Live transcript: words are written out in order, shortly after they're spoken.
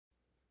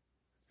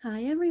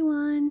Hi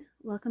everyone,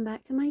 welcome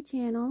back to my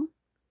channel.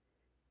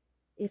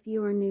 If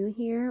you are new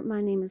here,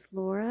 my name is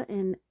Laura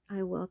and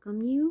I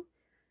welcome you.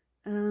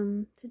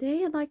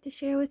 Today I'd like to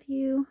share with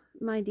you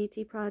my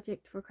DT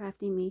project for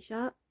Crafty Me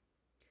Shop.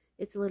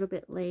 It's a little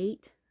bit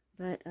late,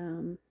 but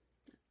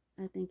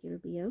I think it'll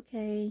be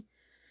okay.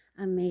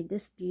 I made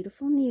this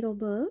beautiful needle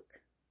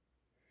book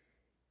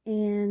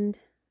and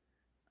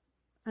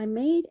I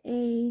made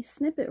a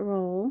snippet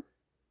roll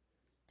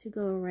to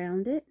go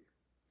around it.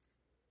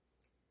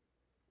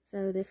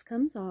 So this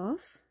comes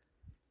off,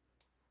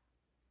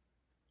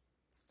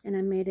 and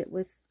I made it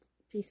with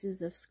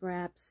pieces of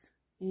scraps,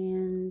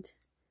 and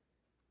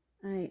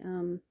I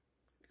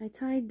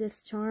tied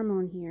this charm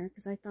on here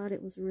because I thought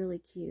it was really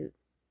cute,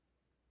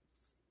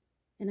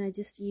 and I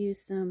just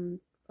used some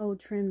old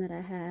trim that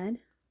I had,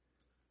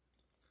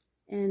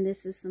 and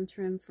this is some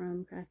trim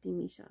from Crafty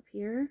Me Shop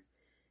here,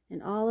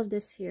 and all of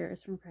this here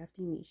is from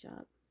Crafty Me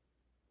Shop.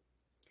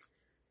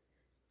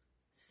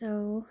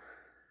 So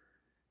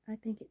I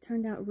think it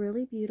turned out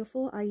really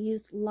beautiful. I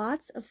used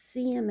lots of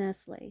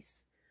CMS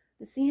lace.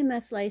 The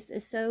CMS lace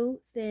is so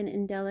thin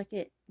and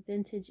delicate,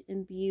 vintage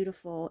and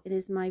beautiful. It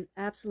is my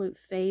absolute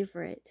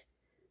favorite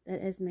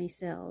that Esme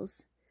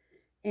sells.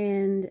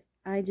 And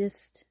I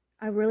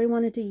really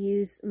wanted to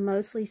use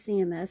mostly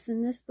CMS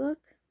in this book.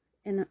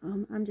 And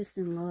I'm just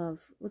in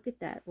love. Look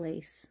at that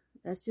lace.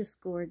 That's just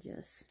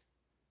gorgeous.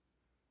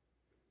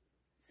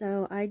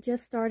 So I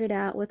just started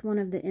out with one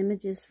of the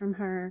images from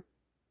her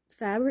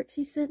fabric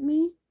she sent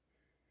me.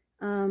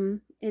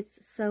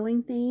 It's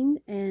sewing themed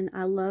and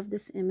I love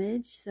this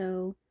image,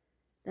 so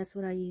that's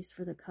what I used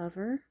for the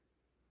cover.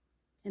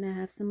 And I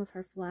have some of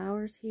her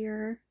flowers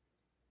here.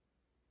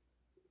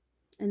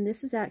 And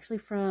this is actually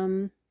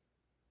from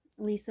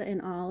Lisa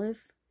and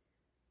Olive.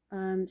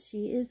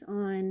 She is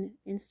on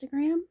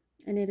Instagram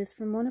and it is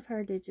from one of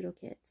her digital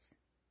kits.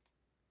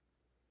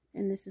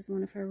 And this is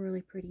one of her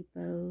really pretty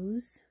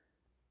bows.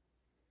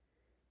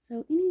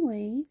 So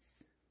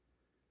anyways,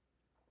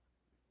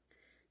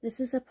 this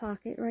is a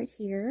pocket right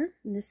here,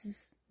 and this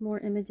is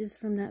more images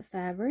from that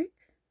fabric.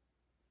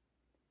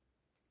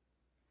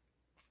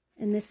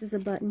 And this is a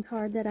button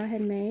card that I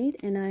had made,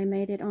 and I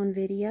made it on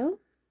video.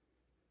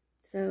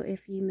 So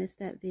if you missed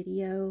that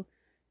video,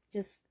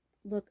 just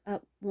look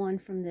up one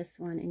from this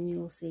one and you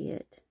will see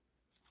it.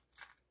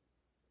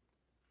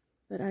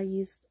 But I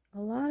used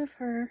a lot of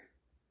her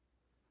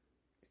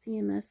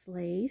CMS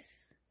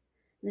lace.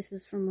 This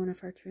is from one of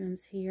her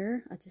trims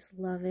here. I just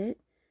love it.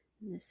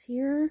 And this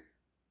here.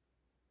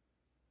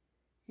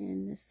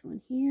 And this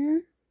one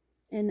here,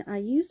 and I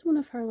used one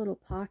of her little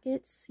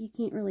pockets. You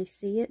can't really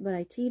see it, but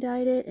I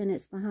tea-dyed it and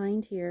it's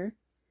behind here,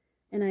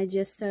 and I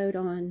just sewed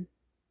on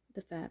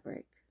the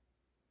fabric.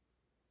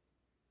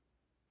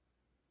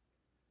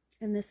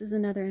 And this is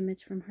another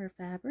image from her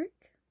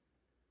fabric,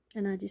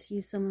 and I just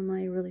used some of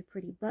my really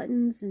pretty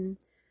buttons and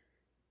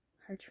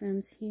her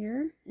trims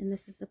here. And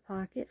this is a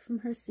pocket from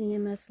her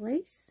CMS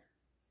lace,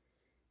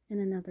 and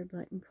another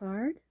button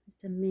card.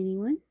 It's a mini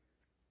one.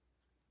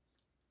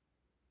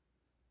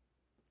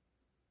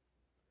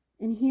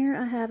 And here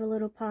I have a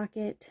little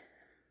pocket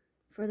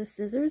for the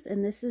scissors,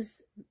 and this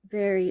is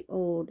very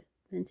old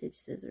vintage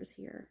scissors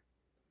here.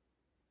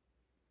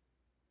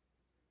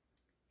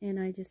 And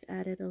I just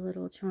added a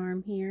little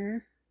charm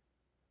here.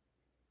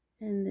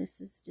 And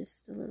this is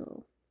just a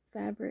little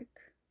fabric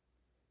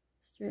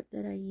strip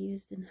that I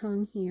used and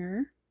hung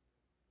here.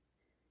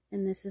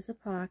 And this is a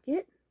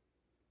pocket.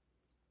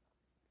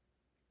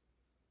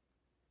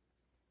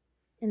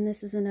 And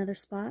this is another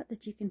spot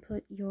that you can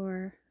put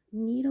your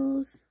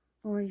needles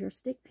or your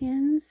stick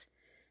pins,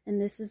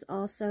 and this is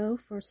also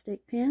for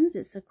stick pins.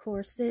 It's a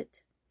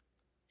corset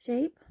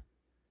shape.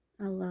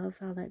 I love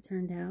how that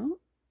turned out.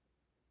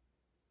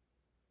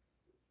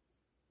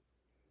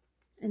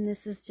 And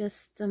this is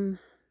just some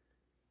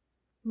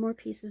more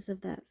pieces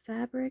of that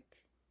fabric,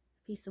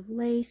 a piece of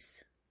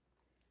lace,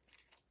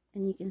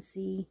 and you can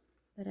see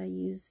that I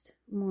used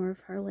more of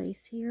her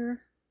lace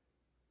here.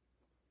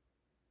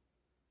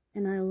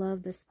 And I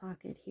love this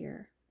pocket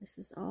here. This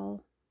is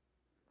all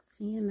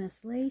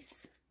CMS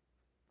lace,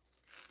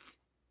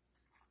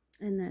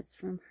 and that's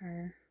from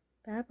her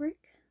fabric.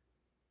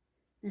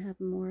 I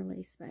have more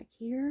lace back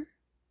here.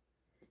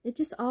 It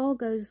just all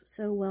goes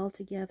so well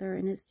together,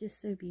 and it's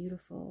just so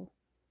beautiful.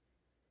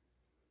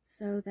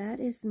 So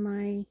that is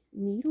my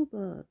needle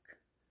book.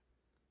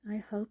 I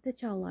hope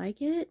that y'all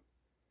like it,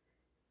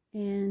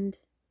 and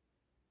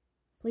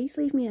please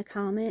leave me a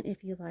comment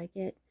if you like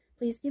it.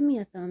 Please give me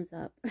a thumbs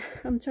up.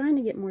 I'm trying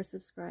to get more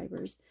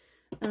subscribers.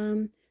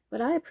 But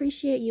I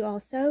appreciate you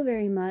all so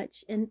very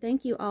much, and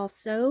thank you all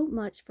so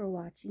much for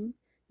watching.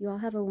 You all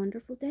have a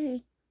wonderful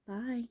day.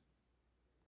 Bye.